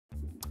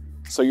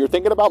So you're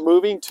thinking about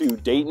moving to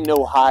Dayton,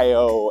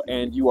 Ohio,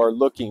 and you are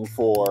looking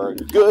for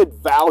good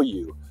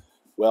value.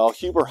 Well,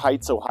 Hubert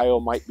Heights, Ohio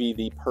might be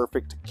the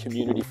perfect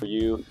community for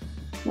you.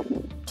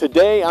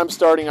 Today, I'm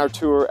starting our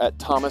tour at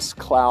Thomas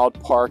Cloud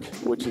Park,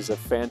 which is a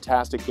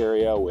fantastic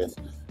area with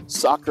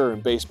soccer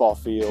and baseball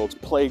fields,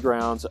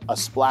 playgrounds, a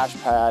splash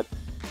pad.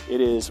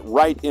 It is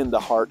right in the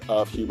heart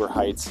of Hubert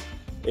Heights.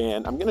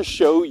 And I'm going to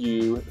show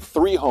you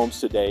 3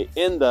 homes today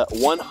in the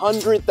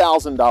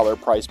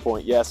 $100,000 price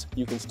point. Yes,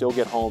 you can still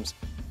get homes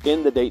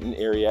in the Dayton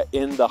area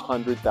in the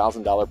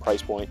 $100,000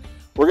 price point.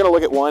 We're going to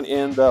look at one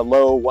in the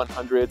low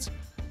 100s,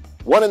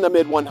 one in the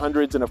mid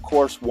 100s, and of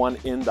course one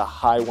in the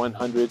high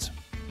 100s.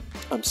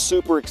 I'm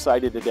super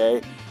excited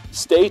today.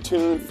 Stay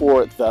tuned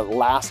for the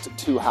last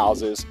 2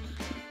 houses.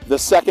 The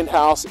second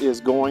house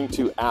is going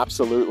to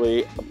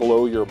absolutely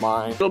blow your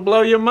mind. It'll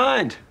blow your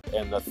mind.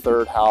 And the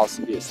third house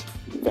is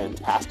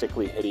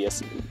fantastically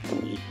hideous.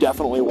 You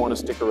definitely want to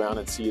stick around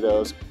and see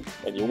those.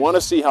 And you want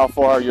to see how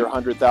far your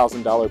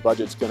 $100,000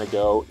 budget's going to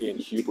go in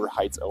Hubert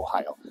Heights,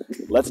 Ohio.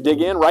 Let's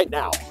dig in right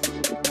now.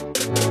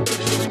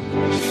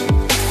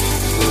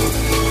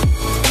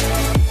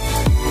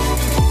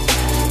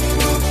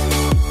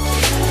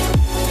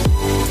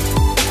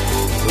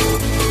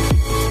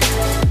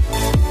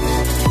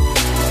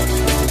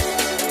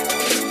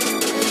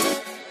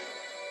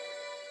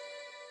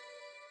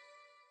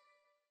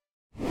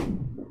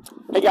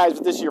 Hey guys,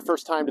 if this is your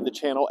first time to the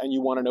channel and you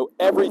want to know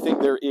everything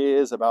there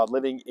is about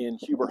living in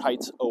Hubert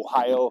Heights,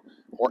 Ohio,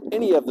 or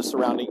any of the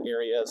surrounding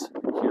areas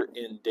here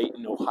in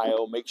Dayton,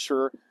 Ohio, make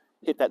sure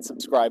hit that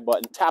subscribe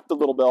button, tap the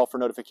little bell for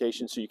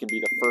notifications so you can be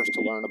the first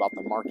to learn about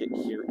the market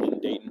here in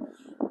Dayton.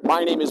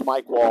 My name is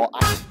Mike Wall.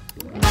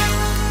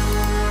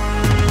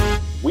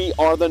 We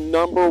are the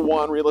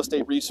 #1 real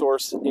estate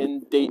resource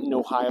in Dayton,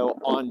 Ohio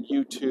on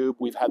YouTube.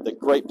 We've had the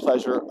great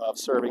pleasure of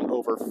serving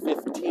over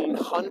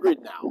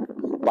 1,500 now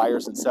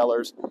buyers and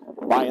sellers,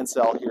 buy and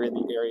sell here in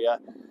the area.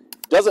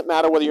 Doesn't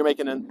matter whether you're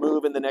making a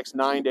move in the next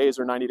 9 days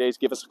or 90 days,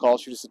 give us a call,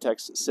 shoot us a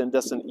text, send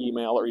us an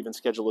email, or even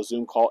schedule a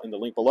Zoom call in the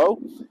link below.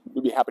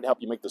 We'd be happy to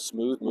help you make the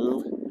smooth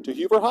move to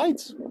Hubert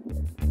Heights.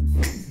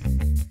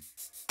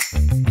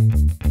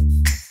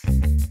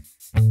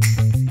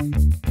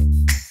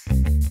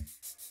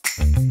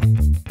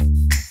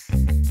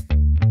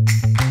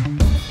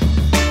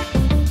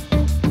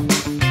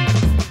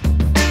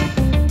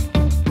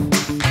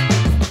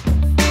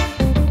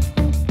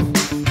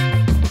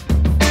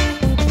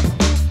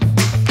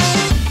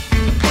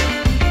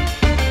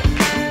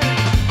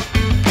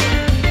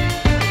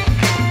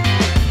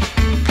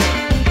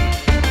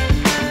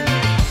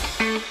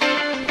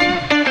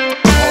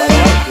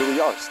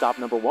 Stop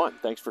number 1.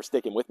 Thanks for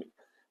sticking with me.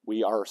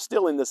 We are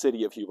still in the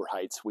city of Hubert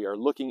Heights. We are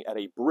looking at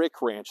a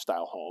brick ranch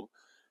style home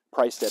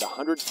priced at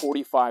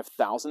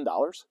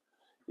 $145,000.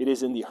 It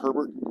is in the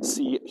Herbert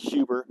C.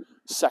 Huber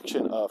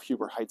section of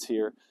Hubert Heights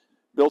here.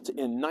 Built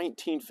in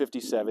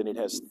 1957, it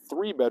has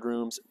 3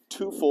 bedrooms,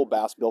 2 full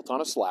baths built on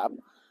a slab.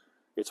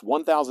 It's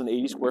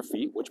 1,080 square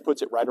feet, which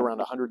puts it right around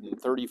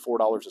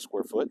 $134 a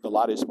square foot. The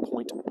lot is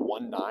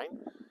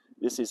 0.19.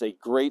 This is a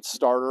great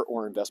starter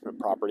or investment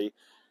property.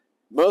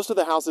 Most of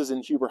the houses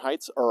in Hubert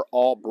Heights are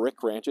all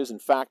brick ranches. In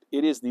fact,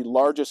 it is the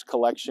largest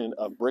collection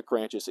of brick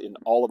ranches in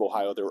all of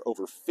Ohio. There are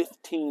over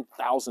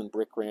 15,000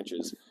 brick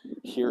ranches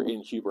here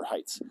in Hubert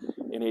Heights.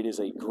 And it is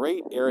a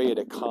great area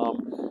to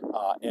come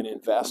and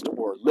invest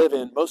or live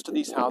in. Most of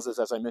these houses,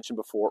 as I mentioned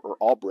before, are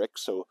all brick,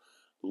 so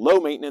low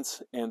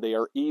maintenance, and they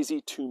are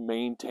easy to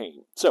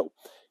maintain. So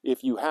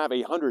if you have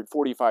a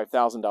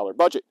 $145,000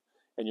 budget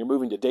and you're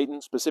moving to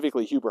Dayton,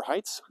 specifically Hubert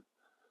Heights,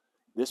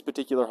 this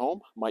particular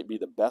home might be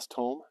the best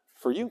home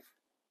for you.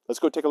 Let's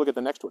go take a look at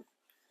the next one.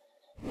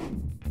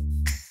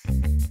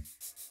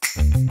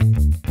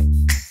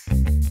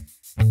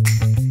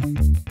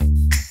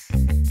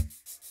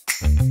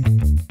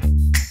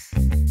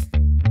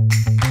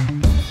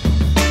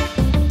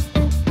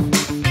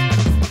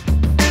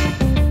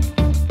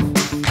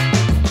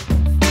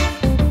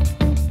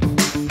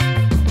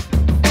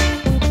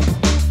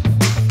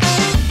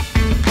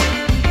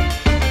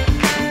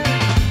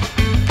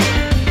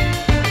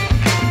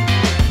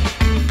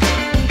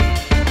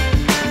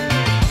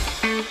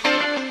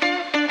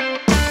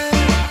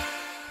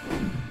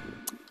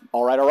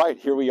 All right,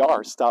 here we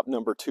are, stop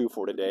number 2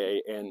 for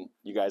today. And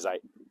you guys, I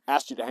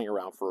asked you to hang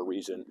around for a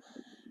reason.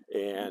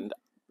 And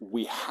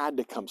we had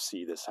to come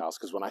see this house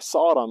because when I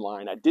saw it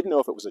online, I didn't know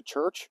if it was a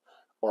church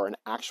or an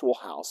actual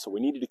house. So we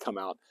needed to come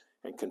out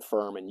and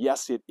confirm. And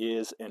yes, it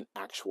is an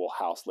actual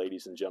house,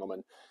 ladies and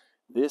gentlemen.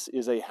 This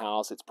is a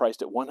house. It's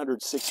priced at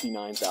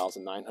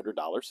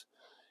 $169,900.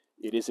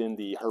 It is in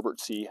the Herbert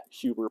C.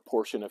 Huber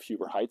portion of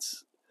Hubert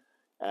Heights.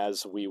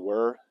 As we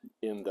were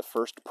in the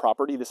first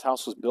property, this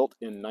house was built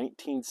in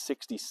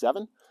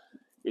 1967.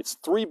 It's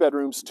 3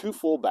 bedrooms, 2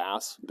 full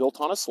baths, built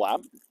on a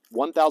slab,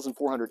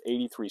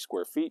 1,483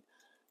 square feet,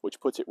 which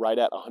puts it right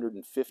at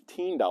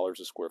 $115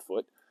 a square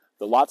foot.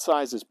 The lot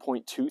size is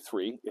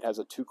 0.23. It has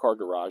a 2-car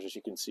garage, as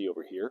you can see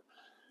over here.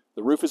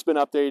 The roof has been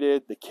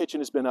updated. The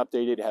kitchen has been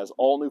updated. It has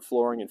all new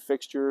flooring and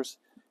fixtures.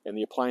 and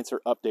the appliances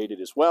are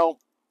updated as well.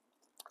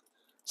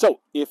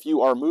 So if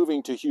you are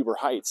moving to Hubert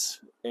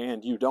Heights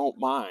and you don't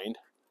mind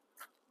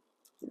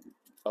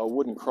a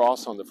wooden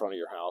cross on the front of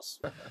your house.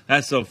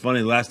 That's so funny.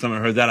 The last time I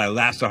heard that, I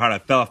laughed so hard I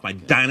fell off my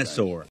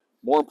dinosaur.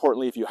 More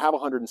importantly, if you have a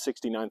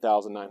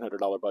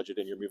 $169,900 budget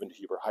and you're moving to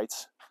Hubert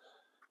Heights,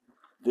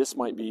 this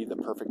might be the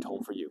perfect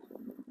home for you.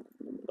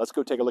 Let's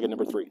go take a look at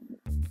number 3.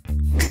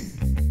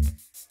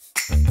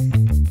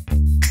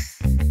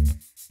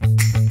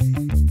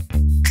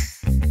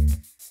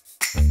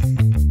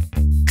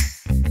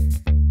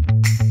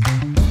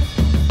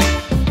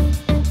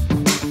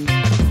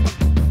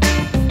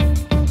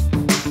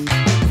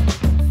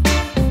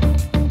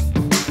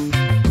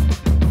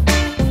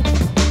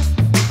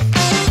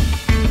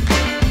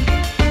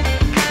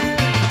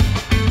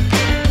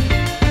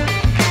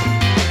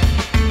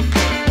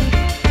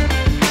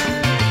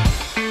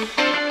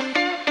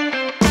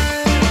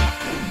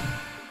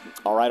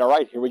 All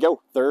right, here we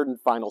go. Third and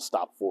final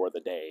stop for the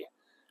day.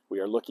 We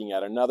are looking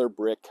at another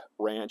brick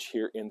ranch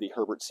here in the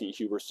Herbert C.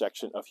 Huber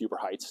section of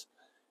Hubert Heights.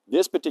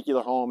 This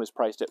particular home is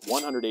priced at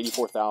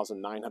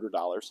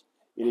 $184,900.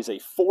 It is a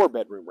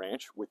 4-bedroom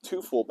ranch with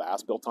 2 full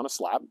baths built on a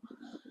slab.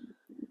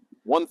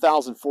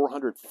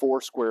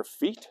 1,404 square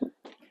feet,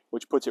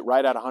 which puts it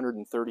right at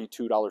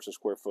 $132 a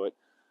square foot.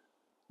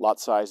 Lot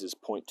size is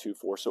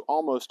 0.24, so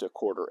almost a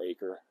quarter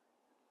acre.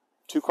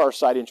 2-car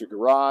side entry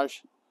garage.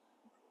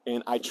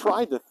 And I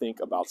tried to think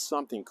about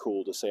something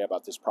cool to say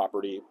about this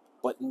property,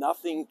 but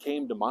nothing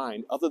came to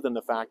mind other than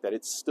the fact that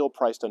it's still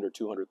priced under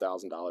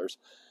 $200,000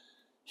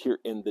 here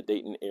in the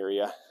Dayton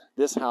area.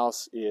 This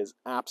house is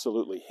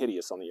absolutely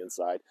hideous on the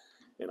inside,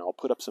 and I'll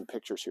put up some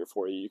pictures here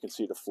for you. You can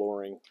see the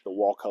flooring, the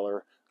wall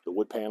color, the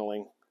wood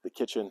paneling, the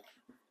kitchen.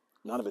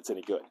 None of it's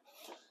any good.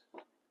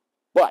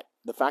 But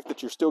the fact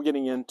that you're still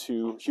getting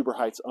into Hubert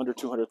Heights under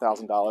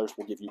 $200,000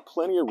 will give you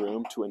plenty of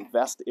room to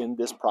invest in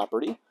this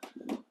property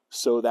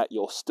so that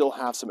you'll still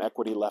have some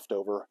equity left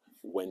over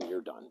when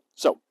you're done.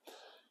 So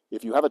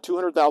if you have a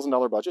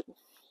 $200,000 budget,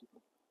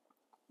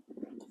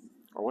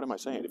 or what am I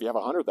saying? If you have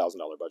a $100,000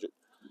 budget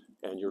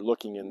and you're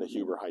looking in the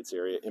Hubert Heights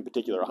area, in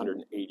particular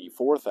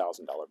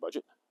 $184,000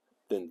 budget,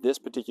 then this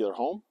particular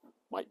home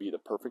might be the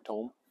perfect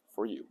home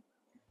for you.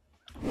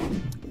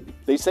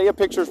 They say a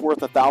picture's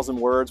worth 1,000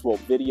 words. Well,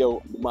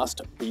 video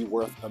must be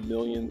worth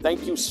 1,000,000.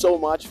 Thank you so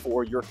much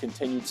for your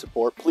continued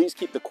support. Please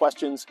keep the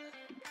questions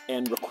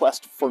and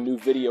request for new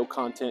video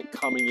content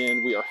coming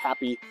in. We are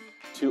happy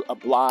to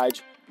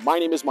oblige. My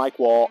name is Mike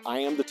Wall. I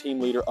am the team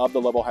leader of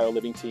the Love Ohio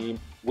Living team.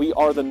 We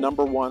are the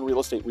 #1 real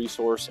estate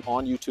resource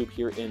on YouTube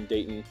here in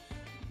Dayton.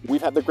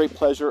 We've had the great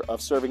pleasure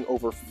of serving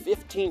over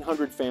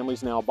 1,500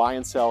 families now buy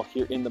and sell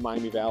here in the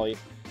Miami Valley.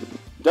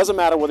 Doesn't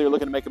matter whether you're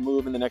looking to make a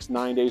move in the next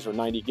 9 days or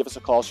 90, give us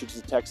a call, shoot us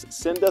a text,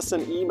 send us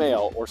an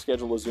email, or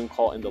schedule a Zoom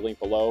call in the link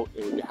below.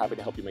 And we'd be happy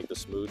to help you make the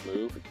smooth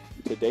move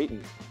to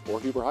Dayton or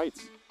Hubert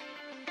Heights.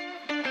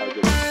 Have a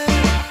good one.